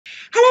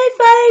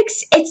Hello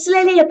folks, it's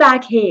Lilia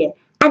back here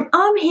and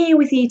I'm here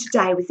with you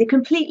today with a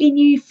completely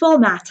new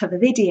format of a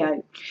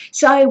video.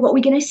 So what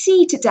we're going to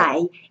see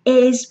today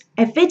is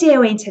a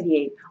video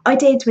interview I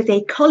did with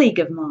a colleague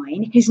of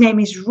mine whose name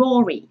is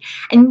Rory,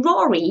 and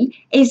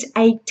Rory is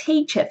a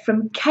teacher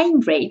from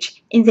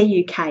Cambridge in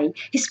the UK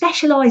who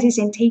specialises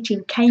in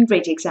teaching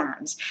Cambridge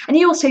exams, and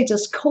he also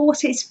does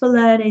courses for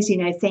learners,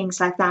 things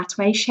like that,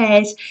 where he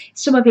shares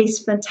some of his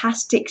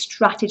fantastic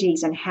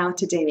strategies on how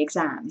to do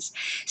exams.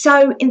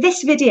 So in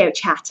this video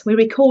chat we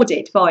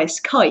recorded via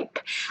Skype,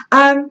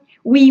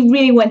 we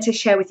really want to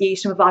share with you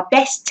some of our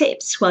best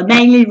tips. Well,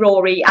 mainly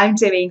Rory, I'm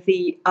doing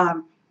the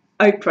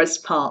Oprah's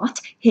part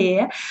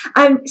here.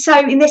 So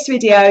in this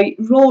video,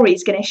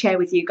 Rory's going to share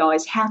with you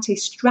guys how to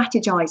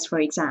strategize for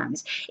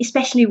exams,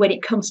 especially when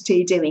it comes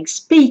to doing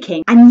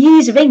speaking and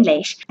use of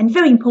English. And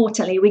very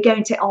importantly, we're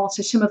going to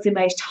answer some of the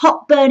most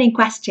hot burning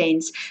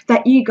questions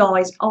that you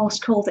guys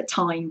ask all the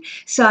time.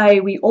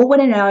 So we all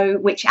want to know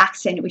which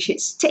accent we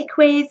should stick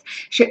with.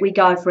 Should we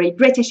go for a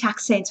British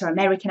accent or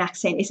American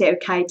accent? Is it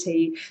okay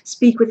to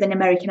speak with an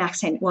American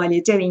accent while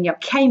you're doing your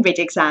Cambridge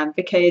exam?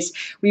 Because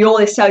we all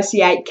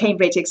associate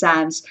Cambridge exams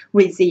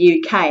with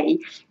the UK,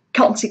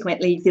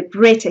 consequently the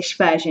British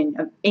version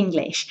of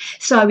English.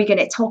 So we're going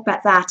to talk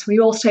about that.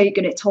 We're also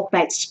going to talk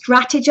about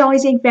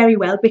strategizing very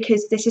well,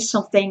 because this is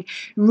something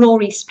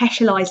Rory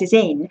specializes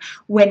in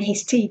when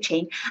he's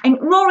teaching. And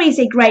Rory is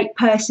a great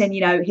person,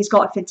 he's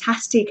got a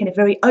fantastic and a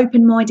very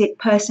open-minded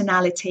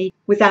personality.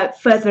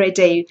 Without further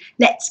ado,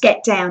 let's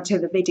get down to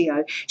the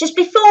video. Just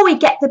before we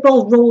get the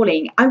ball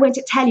rolling, I want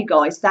to tell you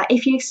guys that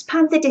if you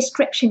expand the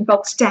description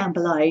box down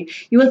below,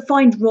 you will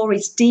find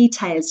Rory's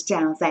details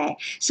down there.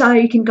 So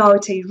you can go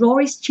to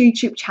Rory's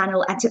YouTube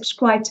channel and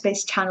subscribe to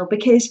this channel,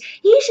 because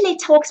he usually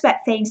talks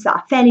about things that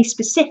are fairly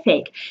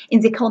specific in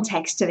the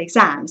context of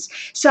exams.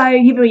 So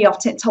he very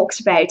often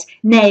talks about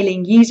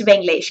nailing use of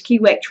English,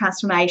 keyword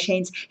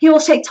transformations. He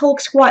also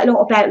talks quite a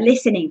lot about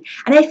listening,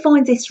 and I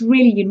find this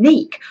really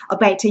unique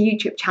about a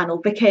YouTube channel,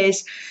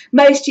 because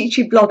most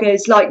YouTube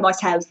bloggers like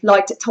myself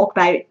like to talk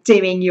about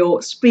doing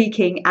your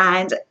speaking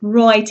and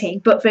writing,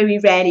 but very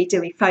rarely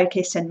do we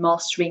focus on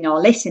mastering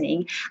our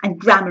listening and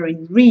grammar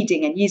and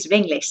reading and use of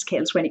English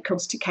skills when it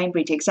comes to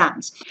Cambridge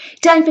exams.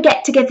 Don't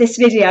forget to give this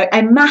video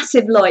a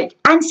massive like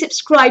and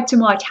subscribe to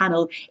my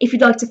channel if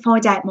you'd like to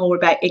find out more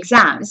about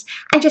exams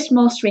and just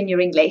mastering your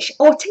English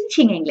or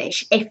teaching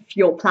English if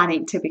you're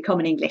planning to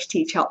become an English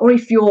teacher, or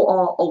if you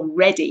are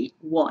already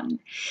one.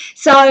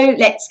 So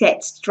let's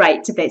get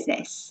straight to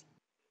business.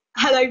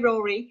 Hello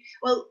Rory.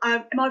 Well,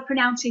 am I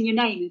pronouncing your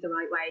name the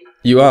right way?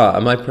 You are.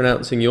 Am I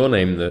pronouncing your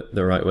name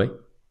the right way?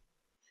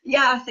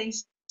 Yeah, I think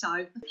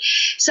so.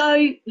 So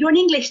you're an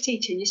English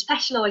teacher and you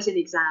specialise in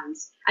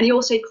exams, and you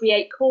also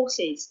create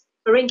courses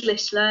for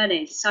English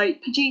learners. So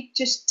could you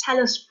just tell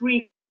us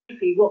briefly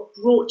what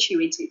brought you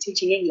into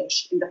teaching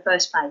English in the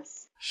first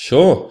place?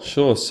 Sure.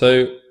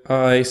 So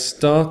I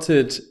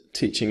started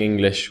teaching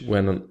English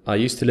when I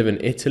used to live in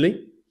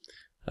Italy.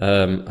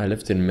 I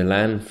lived in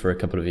Milan for a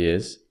couple of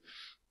years,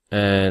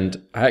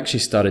 and I actually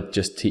started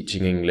just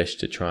teaching English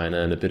to try and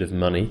earn a bit of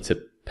money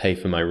to pay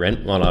for my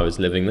rent while I was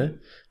living there.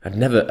 I'd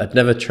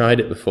never tried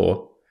it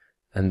before,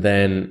 and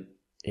then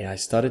I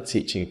started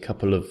teaching a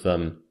couple of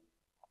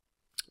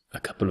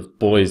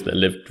boys that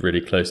lived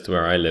really close to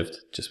where I lived,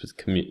 just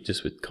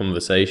with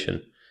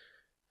conversation,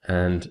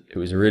 and it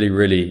was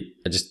really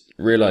I just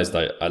realized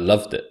I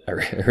loved it. I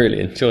really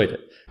enjoyed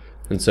it,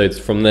 and so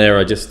from there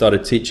I just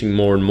started teaching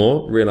more and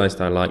more. Realized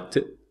I liked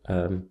it.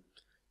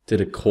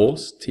 Did a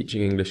course,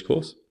 teaching English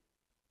course,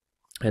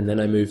 and then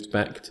I moved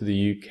back to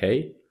the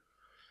UK.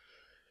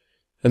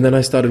 And then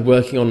I started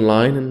working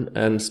online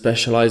and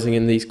specialising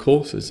in these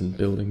courses and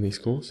building these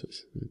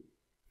courses.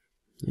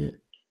 Yeah.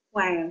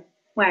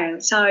 Wow.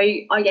 So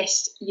I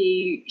guess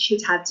you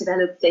should have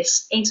developed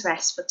this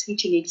interest for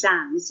teaching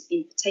exams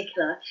in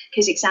particular,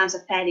 because exams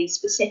are fairly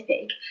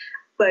specific,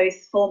 both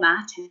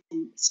format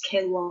and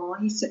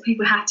skill-wise. So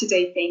people have to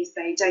do things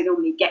they don't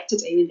normally get to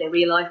do in their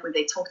real life when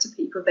they talk to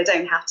people. They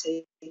don't have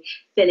to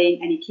fill in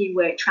any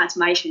keyword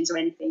transformations or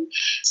anything.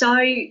 So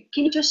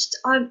can you just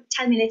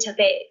tell me a little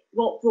bit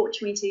what brought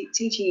you into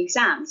teaching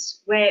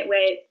exams? Where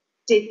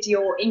did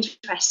your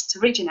interest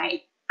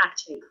originate,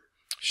 actually?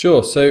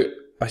 Sure. So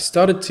I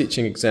started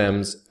teaching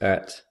exams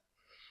at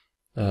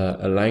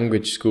a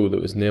language school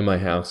that was near my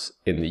house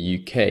in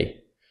the UK.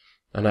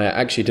 And I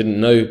actually didn't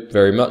know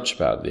very much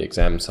about the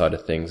exam side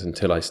of things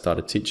until I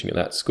started teaching at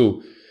that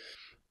school.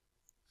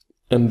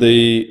 And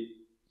the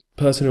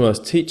person who I was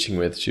teaching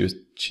with,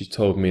 she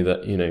told me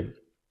that,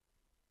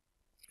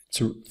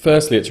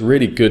 firstly, it's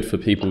really good for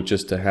people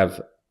just to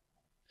have,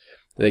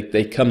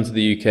 they come to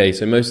the UK.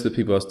 So most of the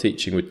people I was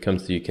teaching would come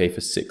to the UK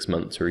for 6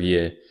 months or a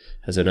year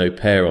as an au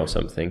pair or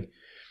something.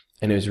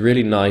 And it was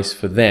really nice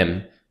for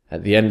them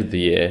at the end of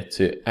the year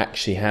to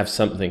actually have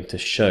something to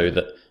show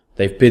that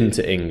they've been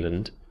to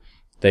England.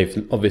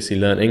 They've obviously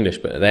learned English,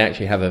 but they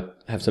actually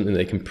have something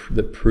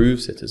that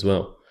proves it as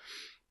well.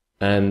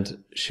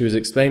 And she was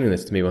explaining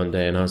this to me one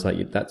day, and I was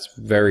like, that's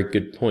a very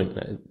good point.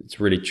 It's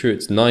really true.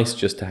 It's nice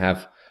just to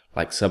have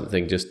like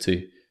something just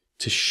to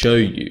show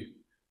you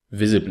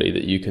visibly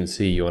that you can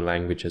see your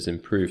language has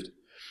improved.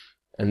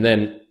 And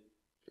then,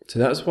 so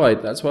that's why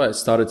I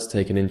started to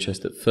take an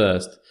interest at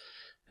first.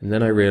 And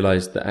then I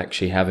realized that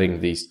actually having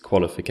these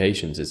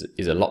qualifications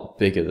is a lot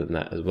bigger than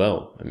that as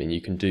well. I mean,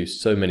 you can do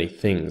so many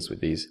things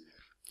with these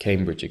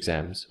Cambridge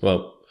exams.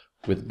 Well,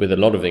 with a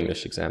lot of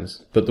English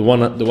exams, but the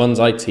ones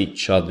I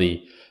teach are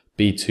the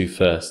B2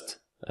 First,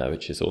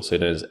 which is also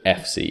known as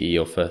FCE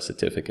or First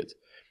Certificate,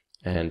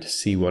 and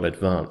C1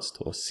 Advanced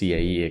or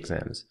CAE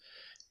exams.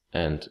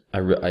 And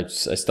I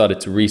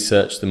started to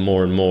research them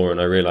more and more, and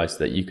I realized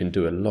that you can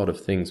do a lot of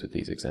things with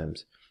these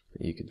exams.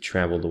 You can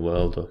travel the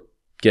world, or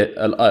get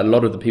a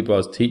lot of the people I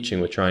was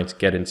teaching were trying to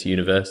get into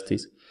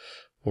universities,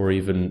 or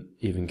even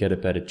get a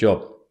better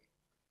job.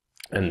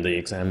 And the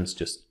exams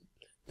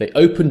they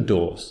open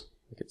doors.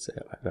 I could say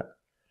it like that,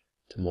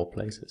 to more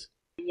places.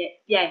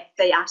 Yeah,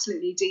 they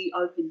absolutely do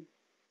open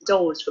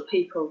doors for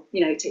people,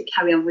 to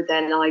carry on with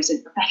their lives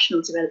and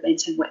professional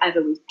development and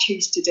whatever we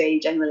choose to do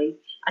generally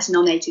as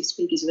non-native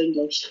speakers of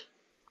English.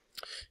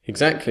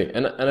 Exactly.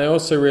 And I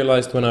also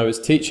realized when I was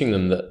teaching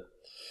them that,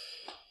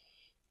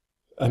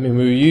 I mean,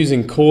 we were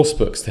using course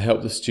books to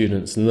help the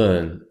students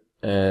learn,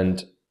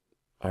 and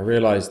I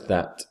realized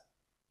that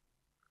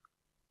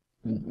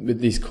with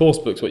these course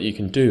books, what you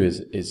can do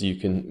is you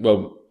can,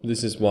 well,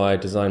 this is why I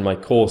designed my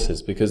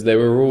courses, because they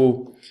were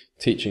all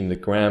teaching the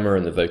grammar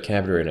and the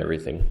vocabulary and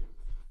everything.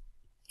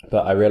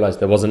 But I realized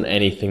there wasn't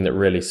anything that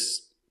really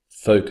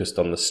focused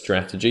on the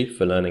strategy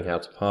for learning how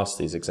to pass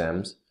these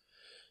exams.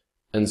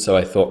 And so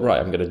I thought, right,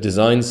 I'm going to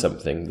design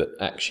something that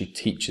actually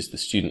teaches the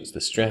students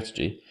the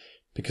strategy,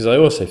 because I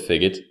also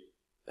figured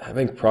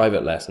having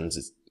private lessons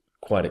is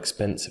quite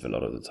expensive a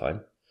lot of the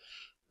time.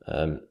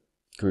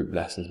 Group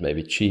lessons may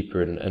be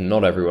cheaper, and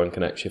not everyone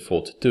can actually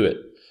afford to do it.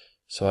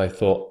 So I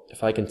thought,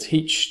 if I can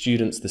teach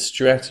students the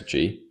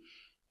strategy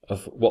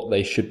of what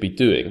they should be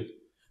doing,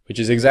 which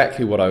is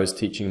exactly what I was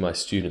teaching my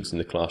students in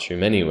the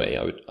classroom anyway,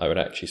 I would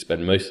actually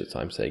spend most of the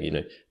time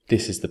saying,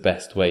 this is the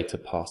best way to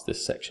pass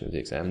this section of the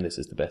exam, this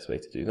is the best way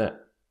to do that.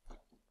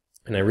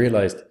 And I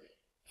realized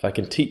if I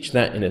can teach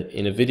that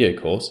in a video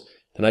course,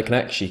 then I can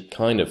actually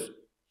kind of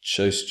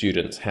show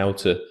students how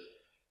to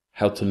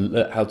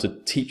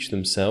teach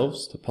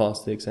themselves to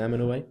pass the exam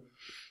in a way.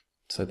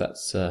 So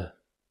that's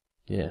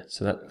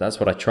that's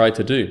what I tried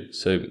to do.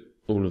 So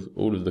all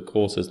of the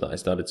courses that I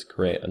started to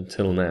create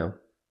until now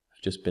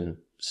have just been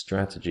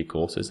strategy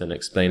courses and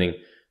explaining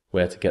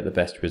where to get the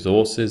best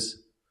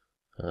resources,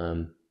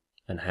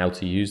 and how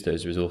to use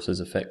those resources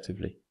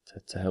effectively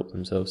to help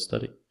themselves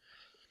study.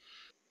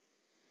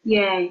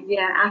 Yeah,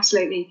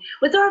 absolutely.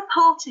 Was there a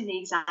part in the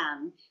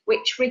exam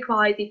which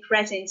required the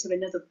presence of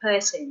another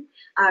person?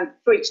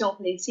 For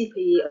example, in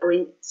CPE or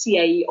in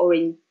CAE or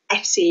in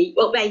FCE,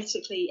 well,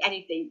 basically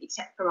anything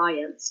except for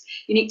IELTS,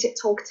 you need to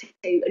talk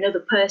to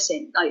another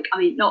person.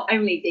 Not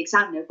only the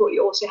examiner, but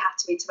you also have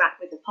to interact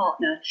with the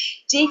partner.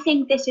 Do you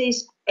think this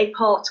is a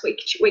part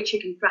which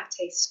you can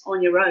practice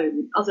on your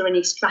own? Are there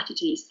any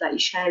strategies that you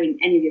share in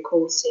any of your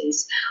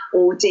courses?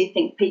 Or do you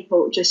think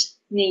people just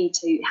need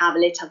to have a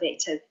little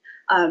bit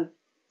of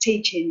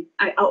teaching,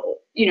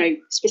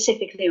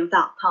 specifically on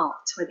that part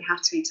where they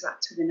have to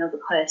interact with another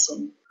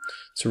person?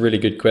 It's a really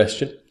good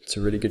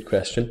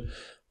question.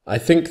 I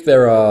think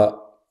there are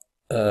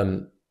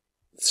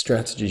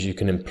strategies you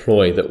can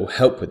employ that will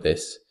help with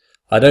this.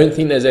 I don't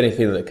think there's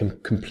anything that can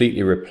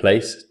completely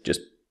replace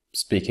just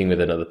speaking with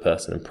another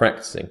person and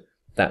practicing.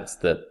 That's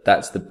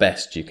the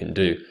best you can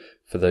do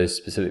for those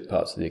specific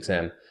parts of the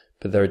exam.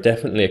 But there are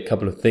definitely a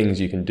couple of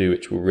things you can do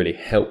which will really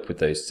help with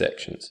those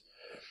sections.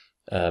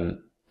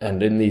 And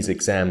in these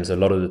exams, a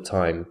lot of the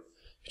time,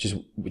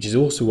 which is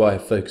also why I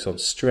focus on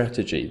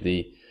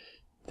strategy,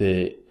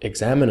 the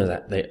examiners,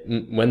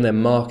 when they're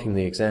marking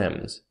the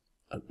exams,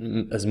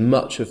 as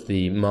much of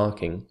the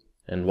marking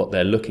and what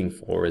they're looking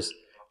for is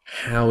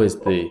how is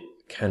the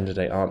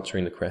candidate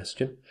answering the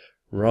question,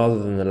 rather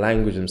than the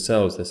language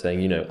themselves. They're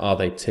saying, are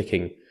they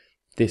ticking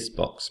this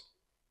box?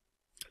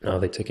 Are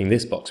they ticking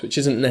this box? Which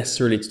isn't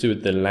necessarily to do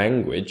with the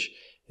language,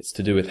 it's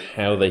to do with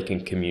how they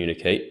can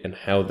communicate and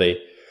how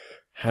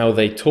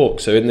they talk.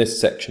 So in this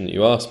section that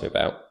you asked me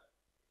about,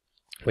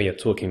 where you're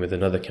talking with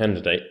another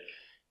candidate,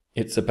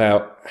 it's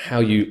about how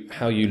you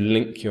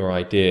link your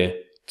idea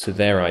to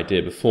their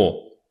idea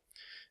before.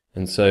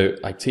 And so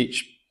I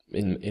teach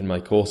in my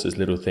courses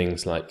little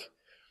things like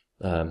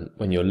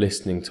when you're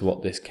listening to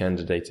what this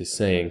candidate is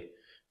saying,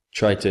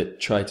 try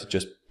to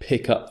just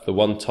pick up the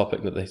one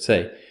topic that they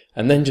say,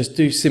 and then just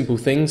do simple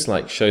things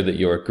like show that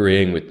you're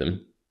agreeing with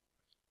them,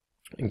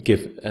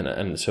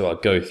 and so I'll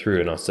go through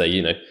and I'll say,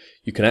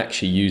 you can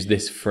actually use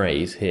this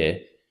phrase here.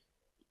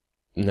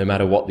 No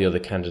matter what the other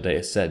candidate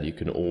has said, you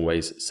can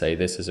always say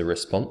this as a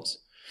response.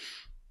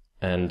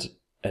 And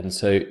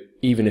so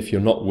even if you're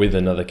not with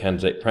another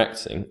candidate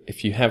practicing,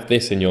 if you have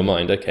this in your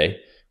mind, okay,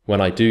 when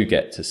I do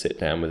get to sit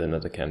down with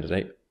another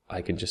candidate,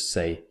 I can just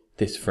say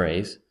this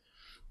phrase,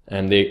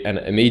 and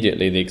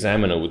immediately the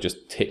examiner will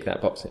just tick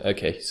that box.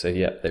 Okay, so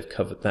yeah, they've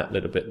covered that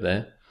little bit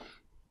there.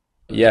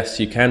 Yes,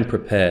 you can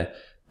prepare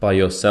by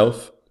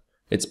yourself.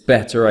 It's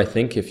better, I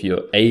think, if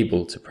you're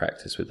able to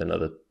practice with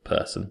another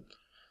person.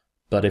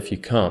 But if you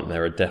can't,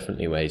 there are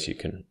definitely ways you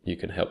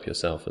can help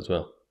yourself as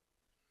well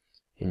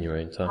in your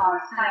own time. Oh,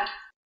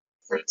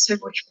 thanks so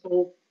much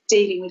for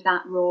dealing with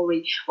that,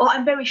 Rory. Well,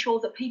 I'm very sure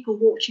that people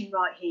watching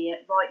right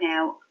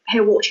now,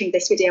 who are watching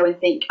this video and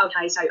think,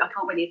 okay, so I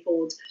can't really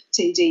afford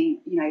to do,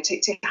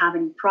 to have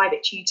any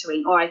private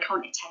tutoring, or I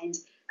can't attend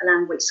a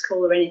language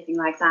school or anything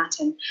like that.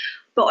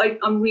 But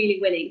I'm really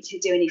willing to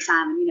do an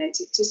exam,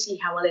 to see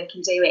how well I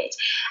can do it.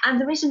 And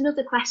there is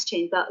another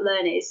question that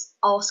learners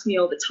ask me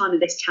all the time on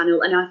this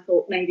channel, and I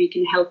thought maybe you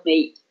can help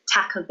me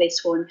tackle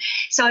this one.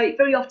 So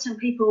very often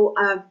people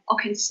are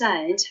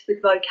concerned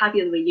with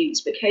vocabulary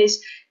use, because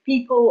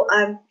people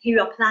who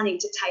are planning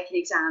to take an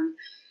exam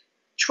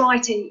try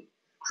to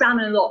cram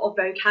in a lot of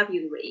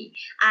vocabulary,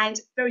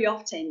 and very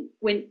often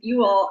when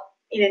you are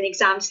in an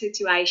exam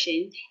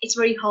situation, it's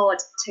very hard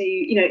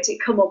to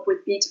come up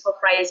with beautiful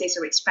phrases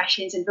or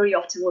expressions. And very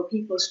often when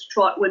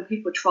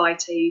people try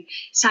to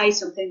say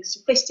something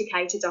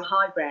sophisticated or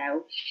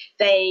highbrow,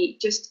 they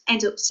just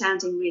end up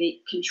sounding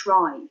really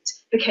contrived,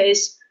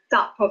 because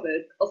that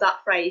proverb or that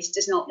phrase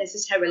does not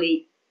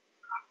necessarily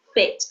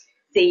fit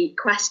the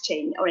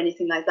question or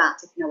anything like that,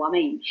 if you know what I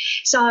mean.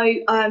 So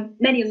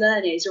many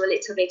learners are a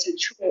little bit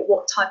unsure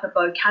what type of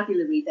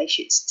vocabulary they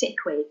should stick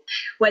with,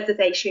 whether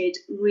they should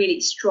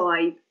really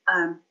strive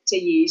to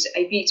use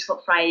a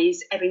beautiful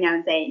phrase every now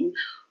and then,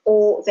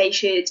 or they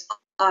should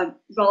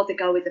rather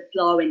go with the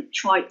flow and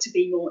try to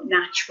be more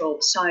natural.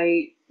 So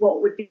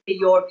what would be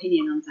your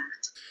opinion on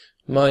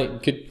that? My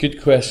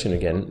good question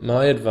again.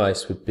 My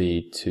advice would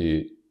be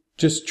to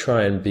just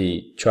try and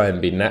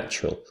be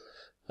natural.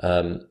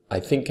 I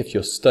think if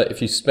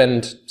you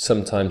spend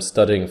some time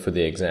studying for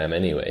the exam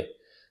anyway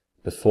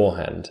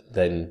beforehand,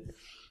 then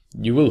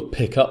you will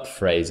pick up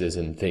phrases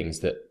and things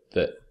that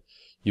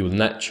you will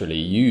naturally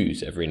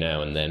use every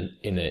now and then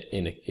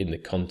in the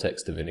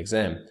context of an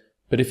exam.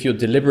 But if you're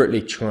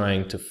deliberately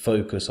trying to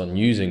focus on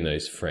using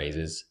those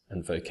phrases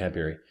and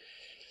vocabulary,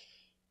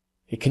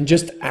 it can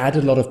just add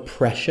a lot of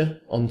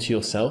pressure onto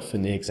yourself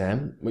in the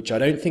exam, which I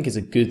don't think is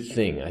a good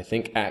thing. I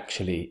think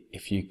actually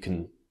if you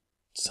can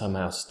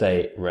somehow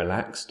stay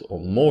relaxed or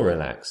more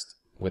relaxed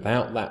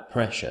without that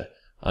pressure,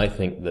 I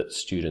think that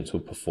students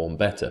will perform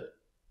better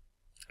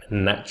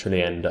and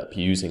naturally end up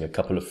using a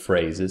couple of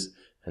phrases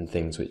and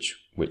things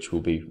which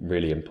will be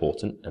really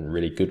important and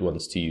really good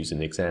ones to use in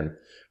the exam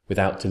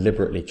without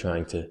deliberately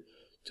trying to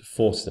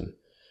force them.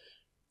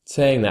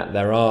 Saying that,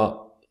 there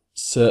are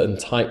certain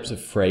types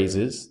of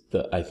phrases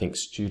that I think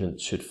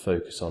students should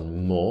focus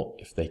on more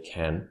if they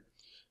can.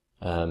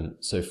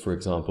 So for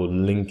example,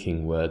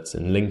 linking words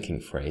and linking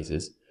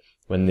phrases.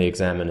 When the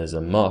examiners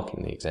are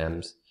marking the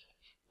exams,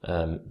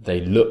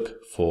 they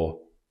look for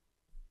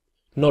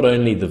not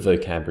only the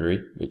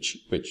vocabulary,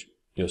 which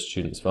your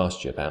students have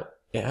asked you about,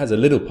 it has a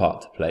little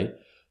part to play,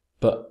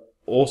 but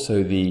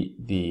also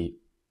the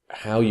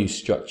how you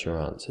structure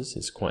answers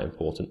is quite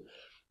important,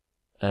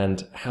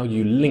 and how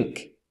you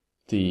link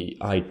the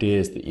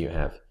ideas that you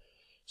have.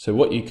 So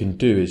what you can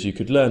do is you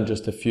could learn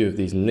just a few of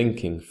these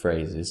linking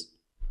phrases,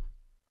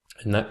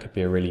 and that could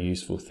be a really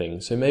useful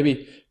thing. So maybe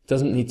it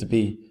doesn't need to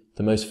be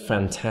the most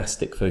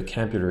fantastic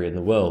vocabulary in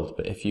the world,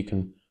 but if you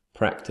can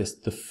practice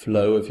the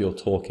flow of your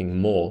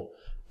talking more,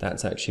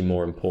 that's actually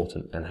more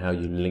important, and how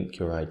you link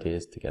your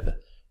ideas together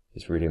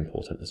is really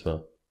important as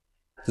well.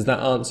 Does that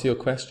answer your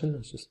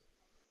question?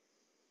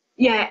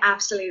 Yeah,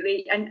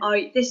 absolutely. And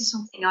this is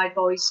something I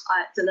advise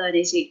the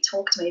learners who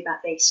talk to me about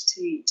this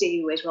to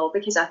do as well,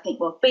 because I think,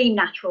 well, being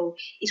natural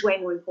is way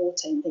more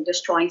important than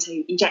just trying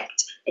to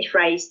inject a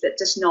phrase that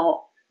does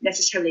not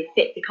necessarily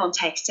fit the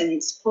context, and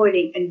it's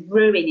spoiling and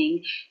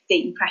ruining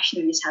the impression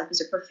of yourself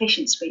as a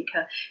proficient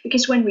speaker.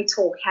 Because when we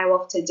talk, how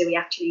often do we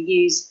actually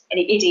use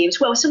any idioms?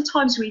 Well,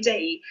 sometimes we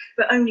do,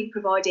 but only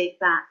provided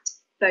that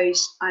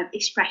those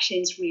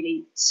expressions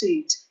really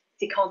suit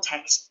the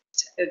context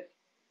of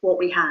what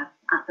we have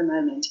at the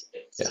moment.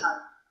 Yeah, so,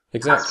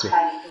 exactly.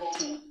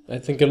 I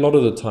think a lot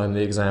of the time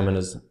the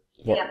examiners,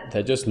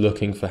 they're just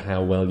looking for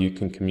how well you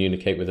can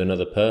communicate with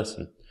another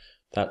person.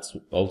 That's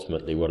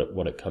ultimately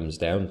what it comes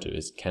down to,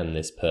 is can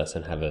this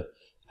person have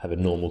a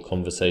normal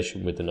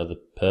conversation with another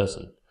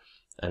person?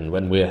 And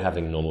when we're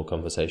having normal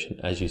conversation,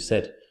 as you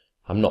said,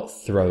 I'm not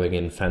throwing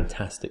in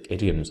fantastic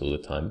idioms all the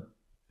time,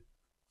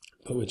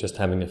 but we're just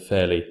having a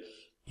fairly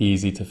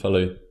easy to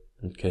follow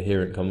and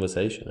coherent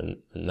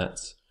conversation, and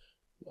that's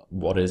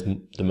what is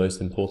the most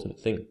important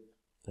thing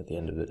at the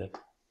end of the day.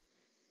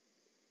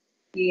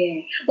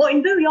 Yeah, well,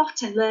 and very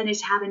often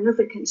learners have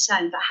another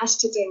concern that has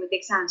to do with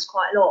exams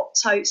quite a lot.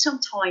 So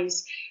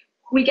sometimes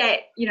we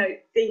get,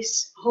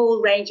 this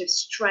whole range of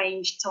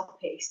strange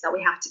topics that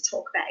we have to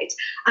talk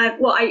about.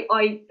 Well,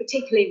 I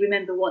particularly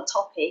remember one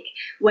topic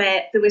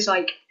where there was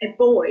like a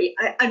boy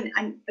and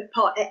a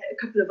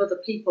couple of other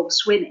people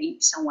swimming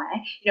somewhere.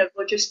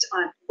 Or just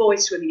a boy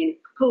swimming in a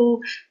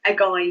pool, a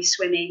guy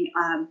swimming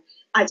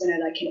I don't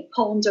know, like in a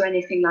pond or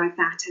anything like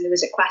that. And there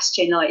was a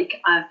question like,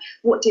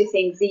 what do you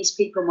think these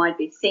people might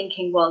be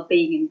thinking while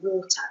being in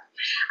water?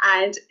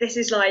 And this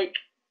is like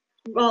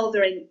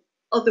rather an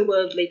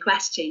otherworldly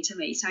question to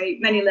me. So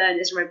many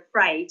learners are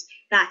afraid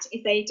that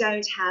if they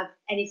don't have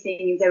anything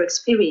in their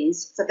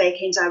experience that they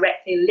can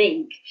directly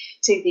link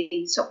to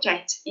the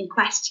subject in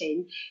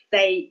question,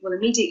 they will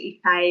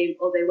immediately fail,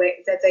 or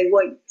they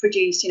won't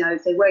produce,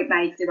 they won't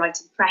make the right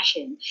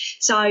impression.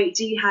 So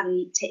do you have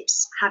any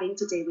tips having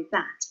to do with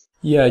that?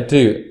 Yeah, I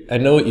do. I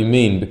know what you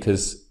mean,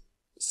 because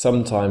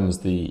sometimes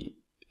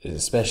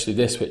especially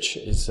this, which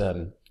is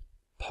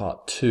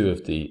part 2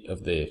 of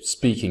the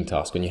speaking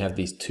task, when you have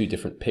these 2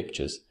 different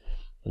pictures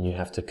and you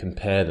have to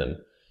compare them,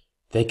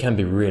 they can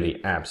be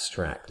really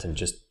abstract and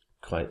just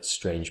quite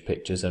strange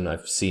pictures. And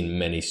I've seen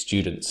many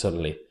students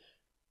suddenly,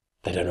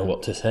 they don't know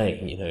what to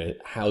say.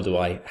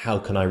 How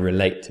can I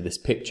relate to this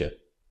picture?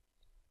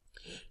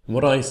 And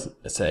what I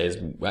say is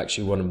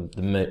actually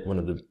one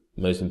of the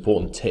most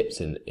important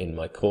tips in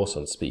my course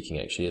on speaking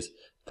actually is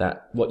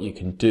that what you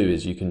can do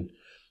is you can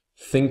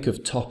think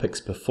of topics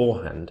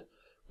beforehand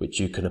which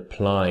you can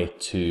apply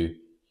to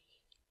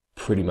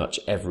pretty much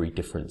every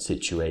different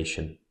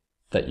situation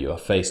that you are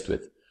faced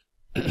with.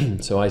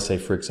 So I say,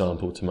 for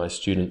example, to my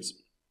students,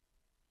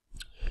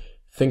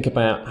 think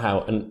about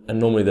how, and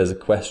normally there's a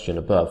question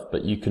above,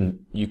 but you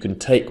can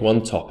take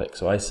one topic.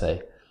 So I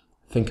say,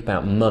 think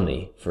about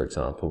money, for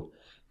example.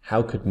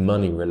 How could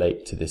money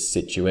relate to this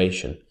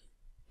situation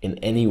in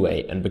any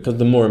way? And because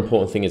the more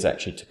important thing is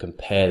actually to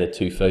compare the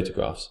 2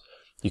 photographs,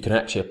 you can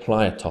actually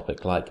apply a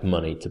topic like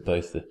money to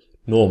both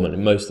normally,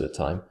 most of the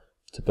time,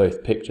 to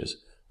both pictures.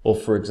 Or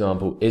for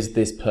example, is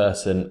this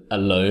person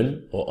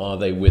alone or are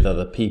they with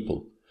other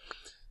people?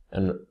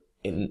 And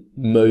in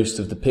most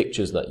of the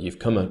pictures that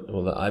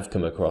I've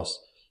come across,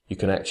 you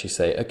can actually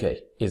say,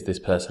 okay, is this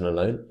person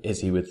alone?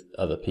 Is he with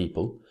other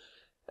people?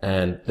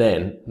 And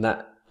then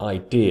that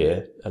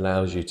idea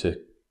allows you to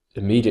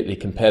immediately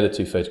compare the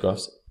 2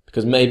 photographs,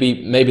 because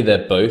maybe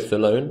they're both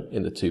alone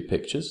in the 2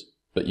 pictures,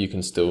 but you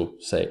can still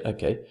say,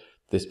 okay,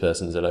 this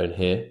person's alone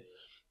here,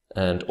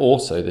 and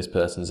also this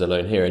person's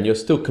alone here, and you're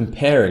still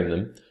comparing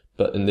them,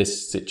 but in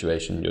this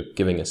situation you're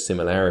giving a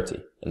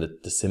similarity, and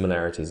the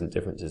similarities and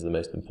differences are the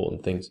most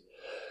important things.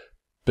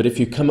 But if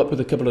you come up with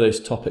a couple of those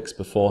topics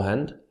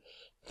beforehand,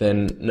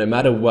 then no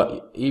matter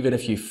what, even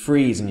if you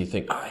freeze and you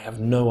think, I have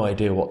no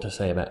idea what to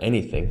say about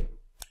anything,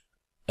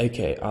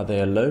 okay, are they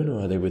alone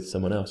or are they with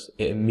someone else?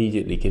 It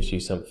immediately gives you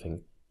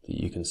something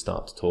that you can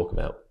start to talk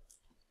about.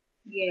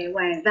 Yeah,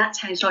 well, that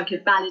sounds like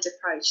a valid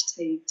approach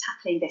to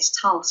tackling this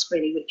task,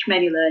 really, which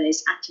many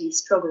learners actually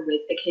struggle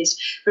with, because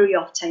very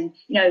often,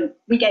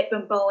 we get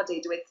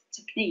bombarded with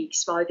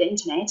techniques via the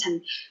internet,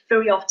 and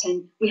very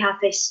often we have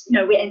this,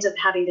 we end up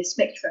having this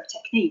mixture of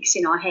techniques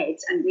in our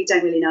heads, and we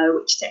don't really know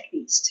which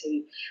techniques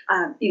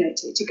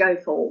to go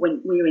for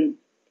when we're in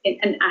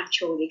an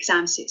actual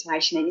exam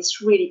situation. And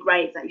it's really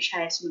great that you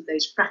share some of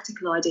those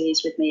practical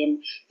ideas with me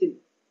and the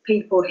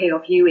people who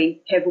are who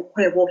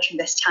are watching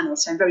this channel.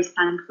 So I'm very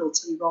thankful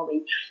to you,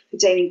 Rory, for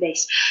doing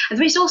this. And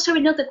there is also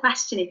another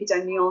question, if you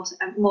don't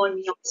mind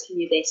me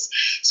asking you this.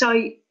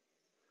 So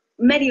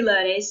many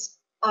learners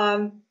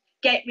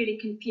get really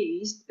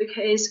confused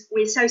because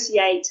we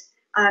associate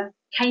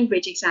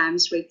Cambridge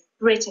exams with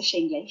British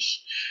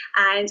English,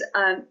 and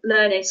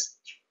learners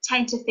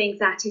tend to think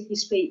that if you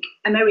speak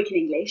American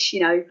English,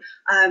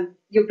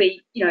 you'll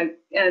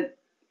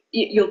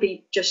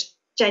be just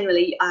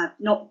generally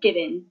not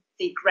given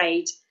the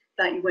grade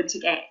that you want to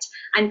get.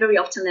 And very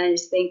often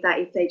learners think that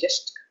if they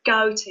just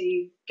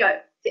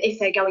if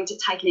they're going to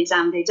take an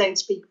exam, they don't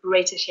speak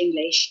British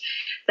English,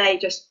 they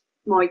just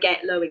might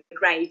get lower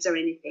grades or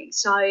anything.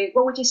 So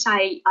what would you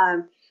say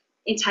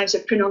in terms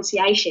of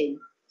pronunciation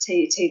to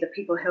the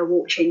people who are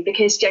watching?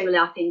 Because generally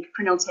I think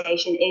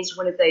pronunciation is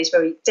one of those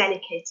very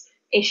delicate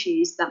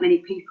issues that many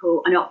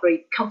people are not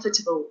very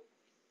comfortable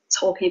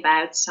talking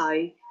about. So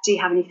do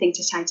you have anything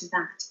to say to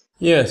that?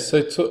 Yeah,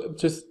 so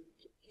just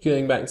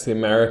going back to the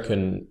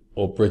American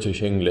or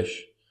British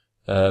English,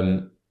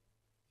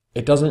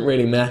 it doesn't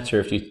really matter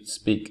if you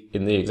speak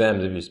in the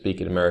exams, if you speak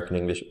in American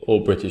English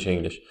or British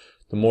English.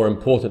 The more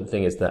important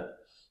thing is that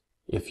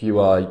if you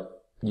are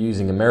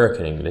using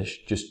American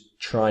English, just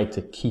try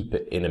to keep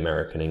it in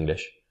American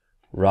English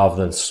rather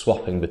than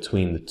swapping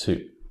between the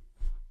 2.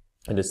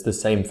 And it's the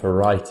same for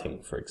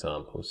writing, for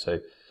example. So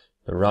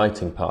the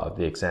writing part of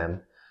the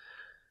exam,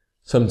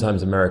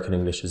 sometimes American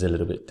English is a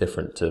little bit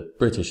different to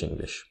British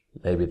English.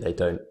 Maybe they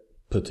don't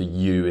put a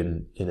U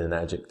in an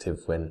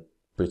adjective when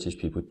British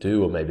people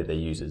do, or maybe they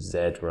use a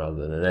Z rather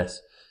than an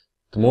S.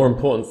 The more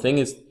important thing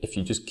is if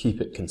you just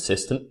keep it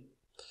consistent.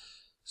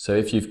 So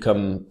if you've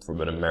come from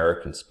an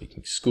American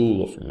speaking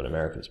school or from an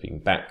American speaking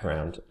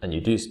background and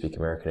you do speak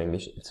American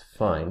English, it's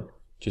fine.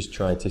 Just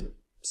try to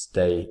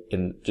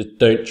just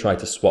don't try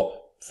to swap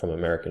from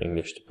American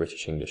English to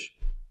British English.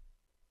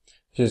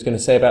 I was going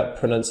to say about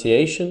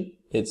pronunciation,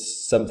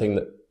 it's something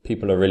that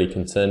people are really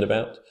concerned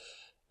about.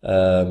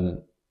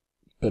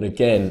 But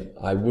again,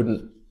 I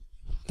wouldn't,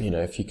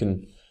 if you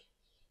can,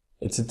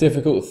 it's a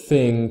difficult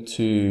thing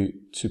to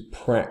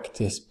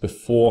practice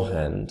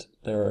beforehand.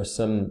 There are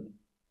some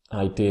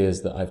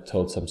ideas that I've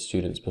told some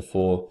students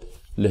before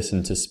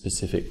listen to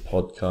specific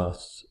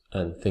podcasts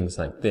and things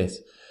like this.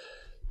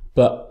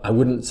 But I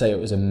wouldn't say it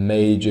was a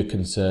major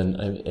concern.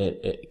 I mean,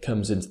 it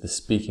comes into the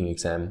speaking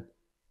exam.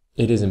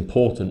 It is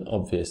important,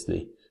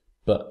 obviously,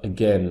 but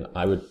again,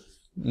 I would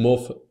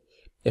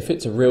if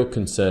it's a real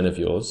concern of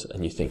yours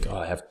and you think, oh,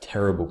 I have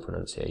terrible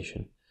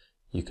pronunciation,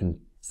 you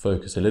can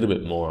focus a little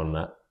bit more on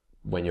that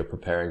when you're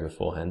preparing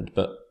beforehand.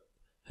 But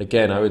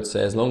again, I would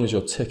say as long as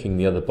you're ticking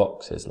the other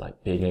boxes,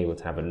 like being able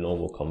to have a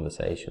normal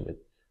conversation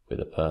with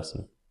a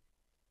person,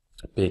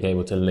 being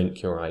able to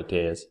link your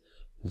ideas,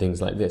 and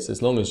things like this,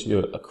 as long as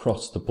you're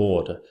across the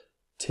board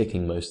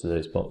ticking most of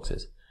those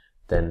boxes,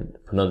 then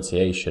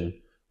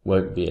pronunciation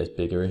won't be as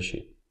big an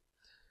issue.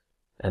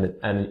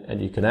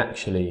 And you can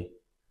actually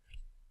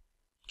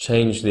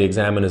change the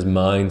examiner's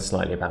mind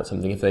slightly about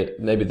something. If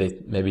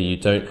maybe you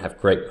don't have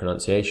great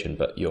pronunciation,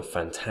 but you're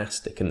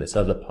fantastic in this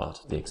other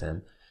part of the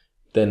exam,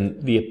 then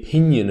the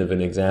opinion of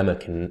an examiner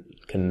can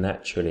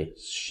naturally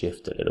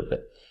shift a little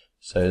bit.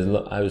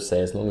 So I would say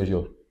as long as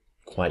you're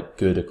quite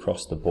good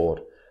across the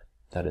board,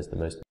 that is the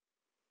most.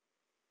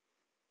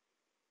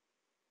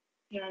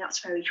 Yeah, that's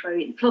very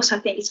true. Plus, I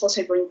think it's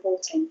also very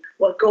important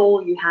what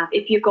goal you have.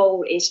 If your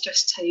goal is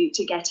just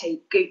to get a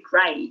good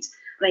grade,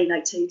 I mean,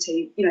 like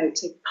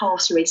to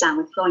pass your exam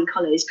with flying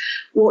colours,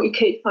 what you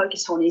could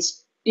focus on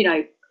is,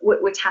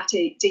 would have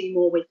to do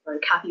more with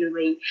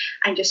vocabulary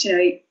and just,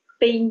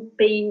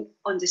 being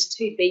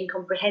understood, being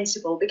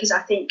comprehensible. Because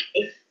I think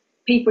if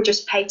people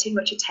just pay too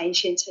much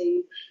attention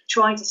to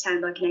trying to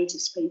sound like a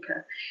native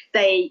speaker,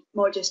 they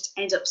might just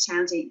end up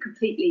sounding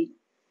completely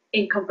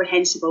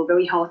incomprehensible,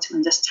 very hard to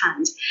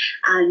understand.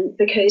 And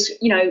because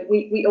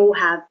we all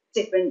have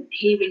different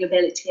hearing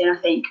ability, and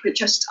I think but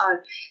just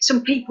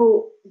some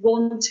people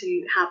want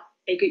to have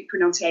a good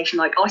pronunciation.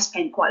 Like I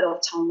spent quite a lot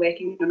of time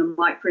working on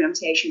my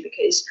pronunciation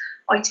because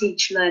I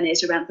teach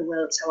learners around the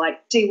world, so I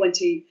do want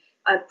to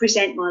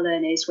present my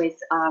learners with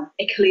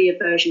a clear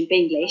version of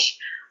English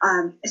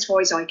as far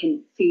as I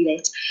can feel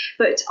it.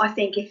 But I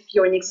think if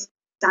you're an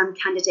exam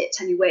candidate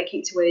and you're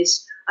working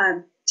towards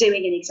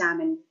doing an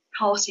exam and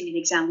passing an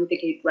exam with a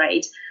good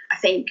grade, I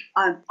think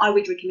I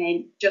would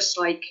recommend, just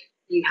like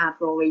you have,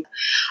 Rory.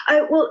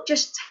 Well,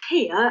 just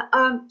here,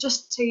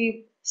 just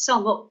to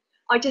sum up,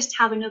 I just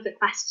have another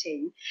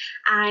question,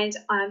 and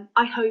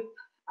I hope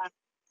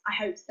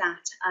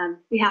that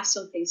we have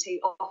something to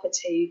offer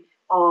to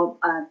our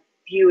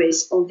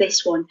viewers on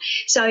this one.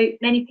 So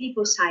many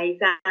people say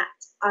that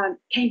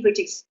Cambridge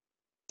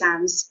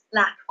exams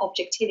lack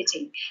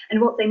objectivity,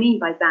 and what they mean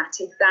by that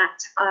is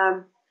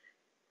that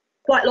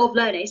quite a lot of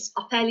learners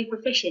are fairly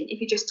proficient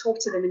if you just talk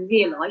to them in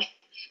real life,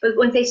 but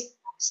when they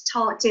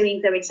start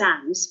doing their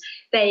exams,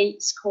 they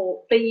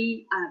score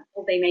B,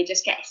 or they may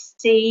just get a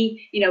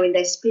C, in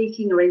their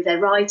speaking or in their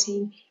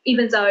writing,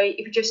 even though if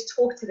you just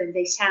talk to them,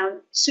 they sound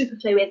super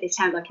fluent, they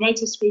sound like a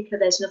native speaker.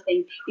 There's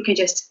nothing you can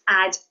just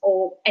add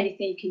or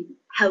anything you can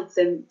help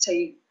them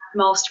to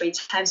master in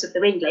terms of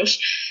their English.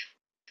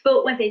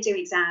 But when they do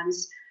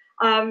exams,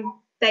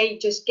 they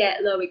just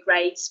get lower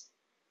grades,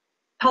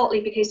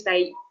 partly because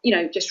they,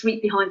 just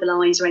read behind the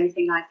lines or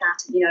anything like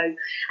that,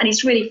 and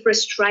it's really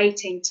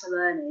frustrating to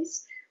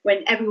learners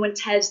when everyone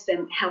tells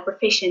them how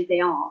proficient they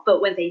are,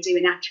 but when they do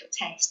an actual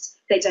test,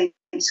 they don't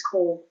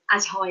score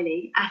as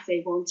highly as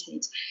they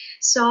wanted.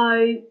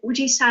 So would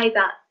you say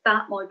that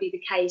that might be the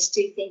case?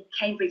 Do you think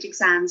Cambridge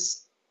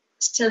exams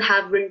still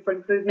have room for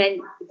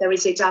improvement? There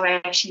is a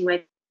direction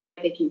where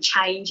they can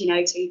change,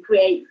 to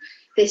create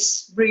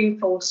this room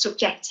for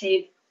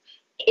subjective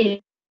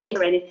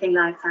or anything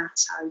like that?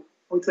 So I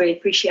would really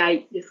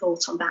appreciate your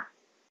thoughts on that.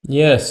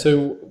 Yeah,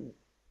 so,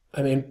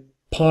 I mean,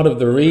 part of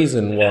the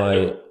reason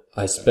why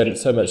I spent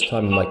so much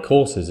time in my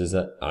courses is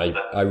that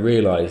I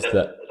realised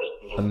that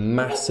a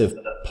massive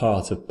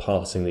part of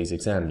passing these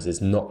exams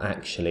is not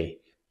actually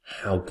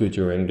how good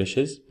your English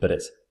is, but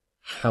it's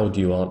how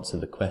do you answer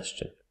the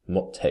question?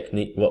 What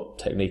technique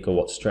or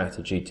what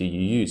strategy do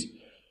you use?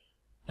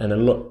 And a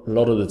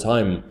lot of the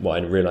time,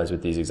 what I realise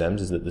with these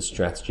exams is that the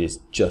strategy is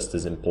just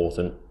as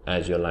important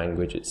as your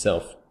language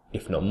itself,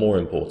 if not more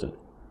important.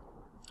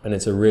 And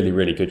it's a really,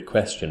 really good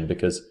question,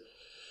 because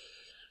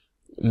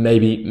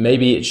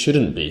maybe it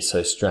shouldn't be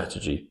so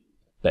strategy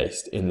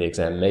based in the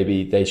exam.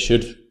 Maybe they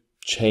should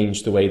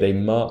change the way they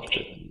mark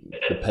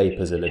the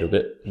papers a little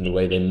bit, and the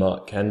way they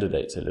mark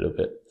candidates a little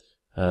bit,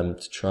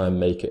 to try and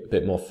make it a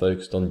bit more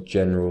focused on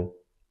general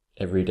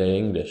everyday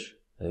English.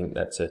 I think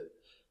that's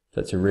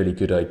a really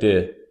good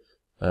idea.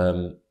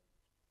 So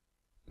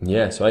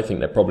I think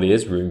there probably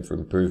is room for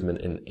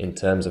improvement in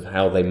terms of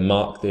how they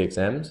mark the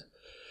exams.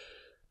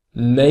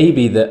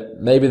 Maybe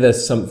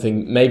there's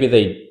something, maybe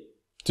they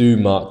do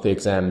mark the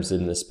exams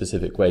in a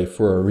specific way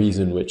for a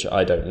reason which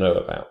I don't know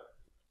about.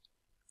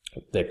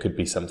 There could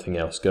be something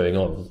else going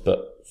on,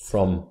 but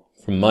from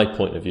my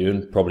point of view,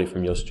 and probably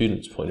from your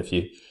students' point of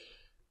view,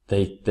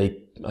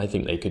 I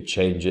think they could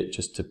change it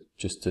just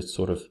to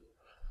sort of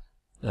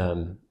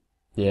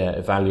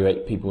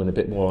evaluate people in a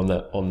bit more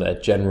on their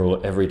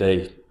general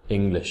everyday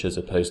English, as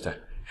opposed to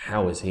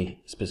how is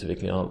he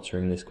specifically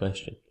answering this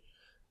question.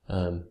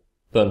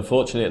 But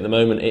unfortunately, at the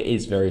moment, it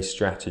is very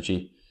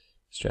strategy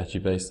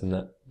based,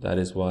 and that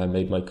is why I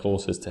made my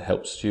courses, to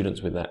help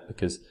students with that.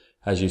 Because,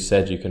 as you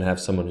said, you can have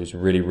someone who's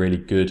really, really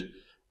good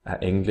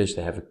at English,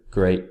 they have a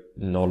great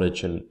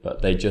knowledge,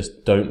 but they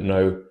just don't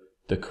know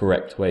the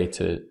correct way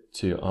to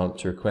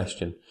answer a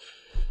question.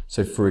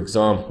 So, for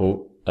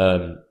example,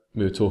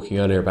 we were talking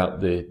earlier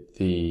about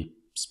the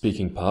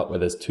speaking part where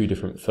there's two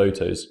different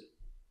photos.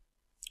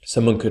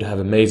 Someone could have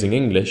amazing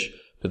English,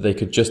 but they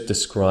could just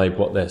describe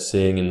what they're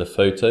seeing in the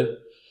photo,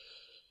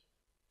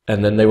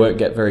 and then they won't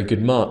get very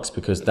good marks,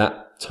 because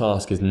that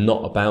task is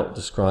not about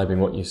describing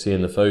what you see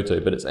in the photo,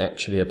 but it's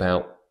actually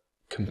about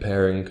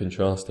comparing and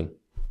contrasting.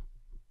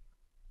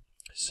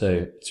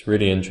 So it's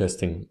really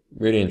interesting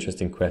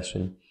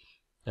question,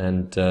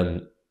 and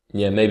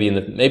yeah, maybe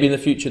in the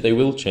future they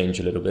will change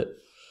a little bit,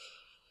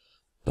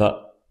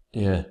 but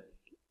yeah,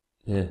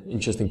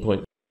 interesting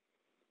point.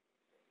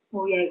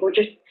 Well, yeah, well,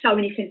 just so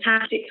many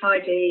fantastic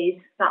ideas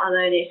that our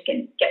learners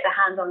can get their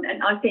hands on.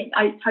 And I think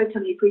I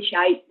totally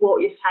appreciate what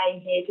you're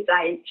saying here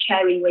today and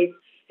sharing with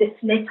this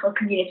little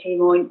community of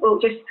mine. Well,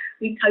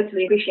 we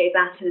totally appreciate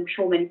that. And I'm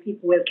sure many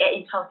people will get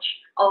in touch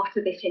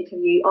after this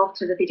interview,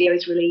 after the video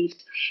is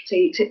released,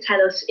 to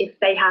tell us if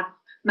they have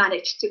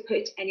managed to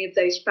put any of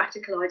those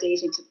practical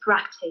ideas into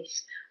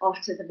practice after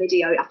watching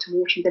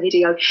the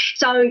video.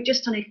 So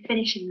just on a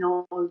finishing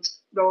note,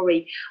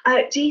 Rory,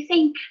 do you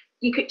think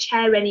you could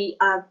share any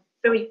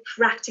very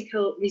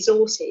practical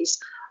resources?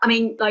 I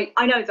mean, like,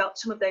 I know that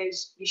some of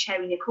those you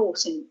share in your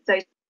course, and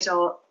those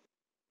are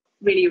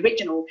really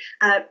original,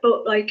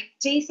 but like,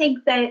 do you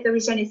think there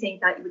is anything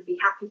that you would be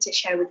happy to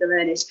share with the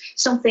learners,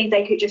 something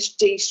they could just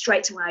do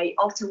straight away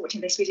after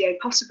watching this video,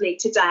 possibly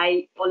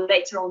today or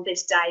later on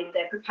this day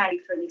they're preparing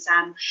for an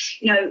exam?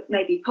 You know,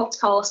 maybe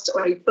podcast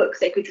or a book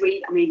they could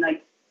read. I mean,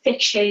 like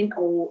fiction,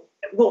 or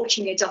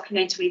watching a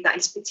documentary that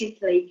is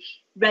particularly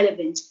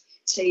relevant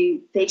to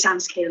the exam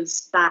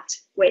skills that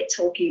we're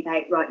talking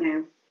about right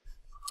now.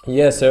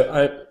 Yeah, so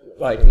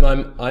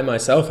I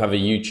myself have a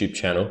YouTube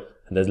channel,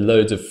 and there's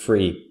loads of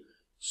free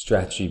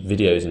strategy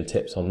videos and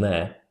tips on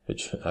there,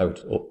 which I would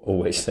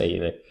always say,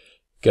 you know,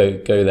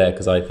 go there,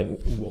 because I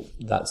think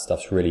that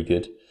stuff's really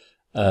good.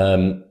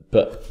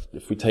 But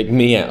if we take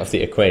me out of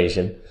the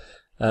equation,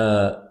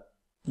 yeah,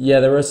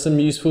 there are some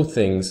useful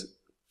things.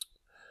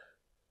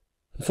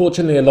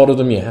 Unfortunately, a lot of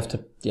them you have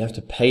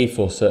to pay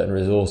for certain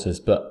resources,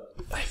 but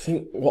I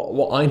think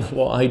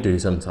what I do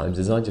sometimes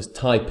is I just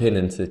type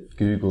into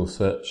Google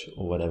search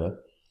or whatever.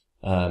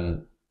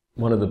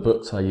 One of the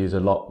books I use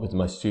a lot with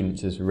my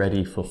students is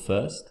Ready for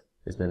First,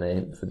 is the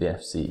name for the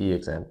FCE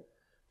exam,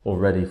 or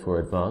Ready for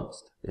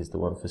Advanced is the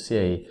one for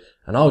CAE.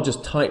 And I'll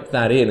just type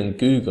that in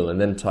Google, and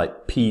then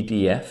type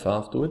PDF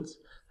afterwards.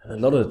 And a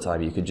lot of the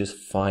time you can just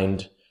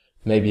find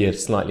maybe a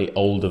slightly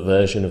older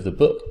version of the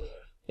book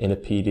in a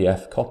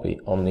PDF copy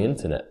on the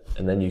internet,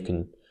 and then you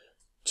can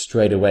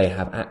straight away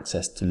have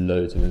access to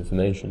loads of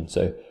information.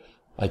 So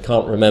I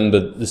can't remember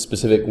the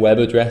specific web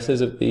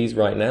addresses of these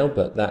right now,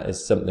 but that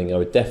is something I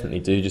would definitely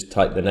do. Just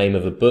type the name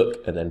of a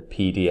book and then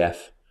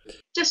PDF.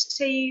 Just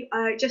to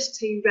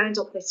round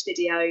up this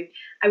video,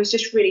 I was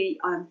just really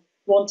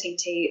wanting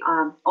to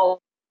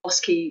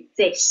ask you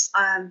this.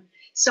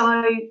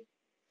 So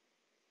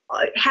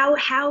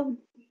how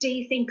do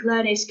you think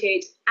learners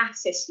could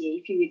access you,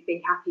 if you would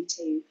be happy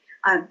to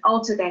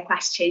answer their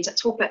questions,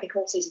 talk about the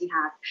courses you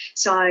have?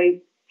 So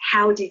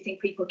how do you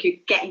think people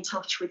could get in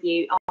touch with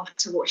you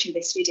after watching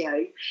this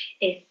video,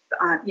 if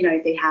you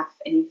know, they have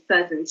any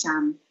further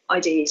exam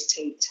ideas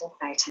to talk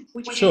about?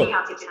 Would you Sure. be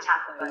happy to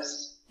tackle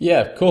those?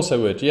 Yeah, of course I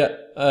would. Yeah.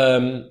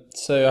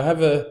 So I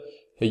have a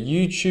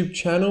YouTube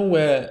channel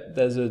where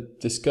there's a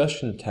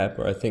discussion tab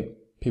where I think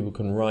people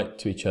can write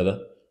to each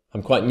other.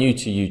 I'm quite new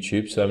to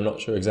YouTube, so I'm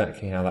not sure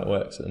exactly how that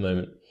works at the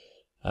moment.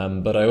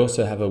 But I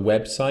also have a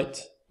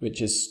website, which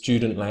is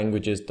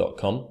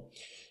studentlanguages.com.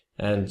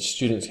 And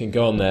students can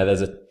go on there.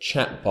 There's a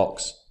chat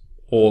box,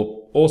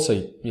 or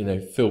also, you know,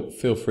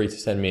 feel free to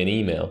send me an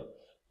email.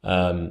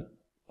 I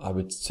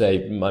would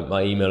say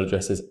my email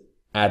address is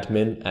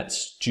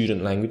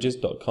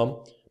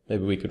admin@studentlanguages.com.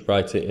 Maybe we could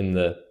write it in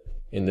the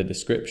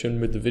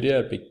description with the video.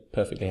 I'd be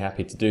perfectly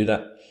happy to do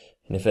that.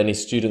 And if any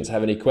students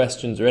have any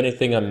questions or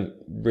anything, I'm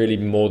really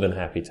more than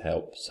happy to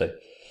help. So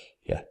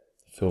yeah,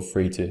 feel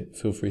free to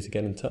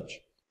get in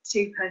touch.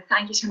 Super,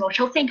 thank you so much.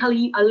 I think I'll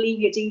leave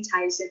your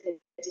details in the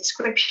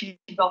description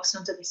box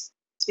under this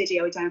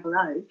video down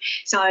below.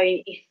 So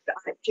if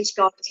just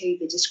go to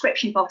the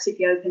description box, if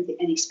you open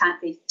and expand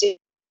the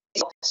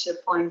box,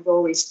 you'll find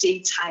Rory's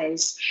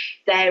details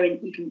there,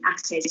 and you can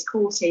access his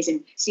courses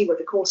and see what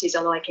the courses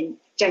are like, and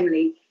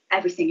generally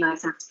everything like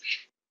that.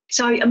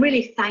 So I'm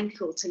really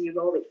thankful to you,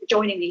 Rory, for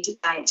joining me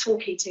today and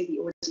talking to the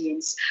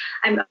audience.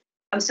 I'm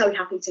so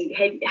happy to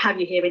have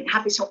you here and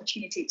have this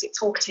opportunity to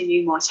talk to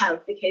you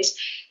myself, because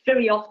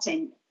very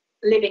often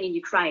living in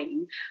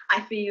Ukraine,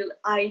 I feel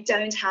I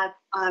don't have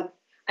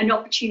an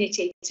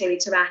opportunity to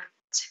interact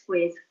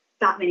with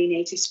that many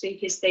native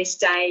speakers these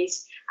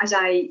days as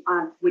I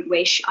would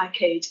wish I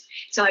could.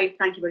 So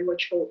thank you very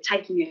much for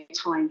taking your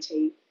time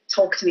to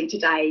talk to me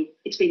today.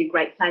 It's been a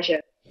great pleasure.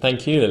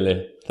 Thank you,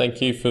 Lily.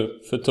 Thank you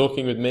for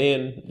talking with me,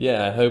 and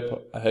yeah, I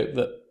hope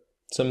that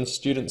some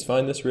students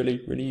find this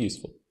really, really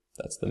useful.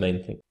 That's the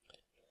main thing.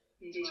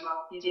 You did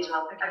well. You did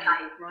well. Okay,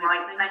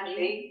 right. Thank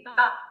you.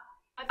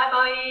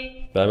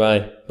 Bye-bye.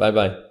 Bye-bye.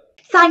 Bye-bye.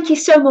 Thank you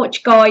so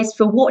much, guys,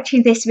 for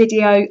watching this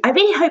video. I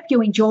really hope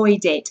you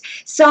enjoyed it.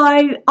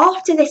 So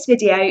after this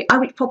video, I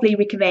would probably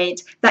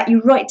recommend that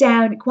you write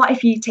down quite a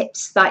few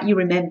tips that you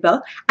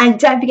remember, and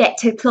don't forget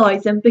to apply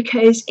them,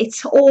 because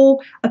it's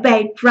all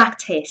about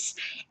practice.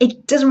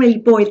 It doesn't really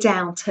boil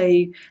down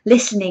to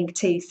listening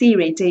to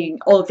theory and doing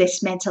all of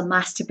this mental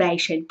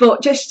masturbation,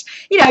 but just,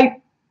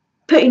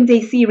 putting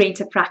the theory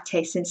into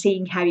practice and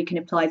seeing how you can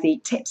apply the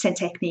tips and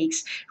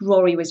techniques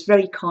Rory was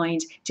very kind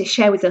to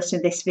share with us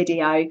in this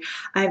video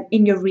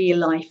in your real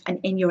life and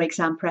in your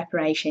exam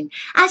preparation.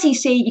 As you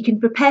see, you can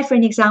prepare for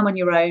an exam on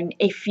your own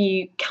if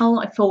you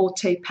can't afford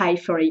to pay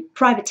for a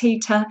private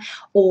tutor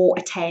or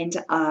attend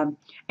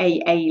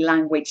a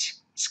language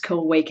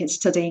school where you can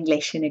study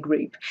English in a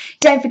group.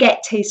 Don't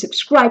forget to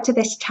subscribe to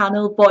this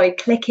channel by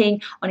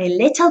clicking on a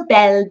little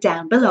bell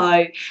down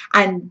below,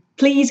 and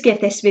please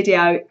give this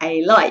video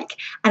a like,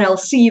 and I'll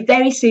see you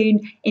very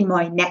soon in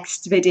my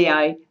next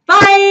video.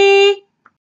 Bye!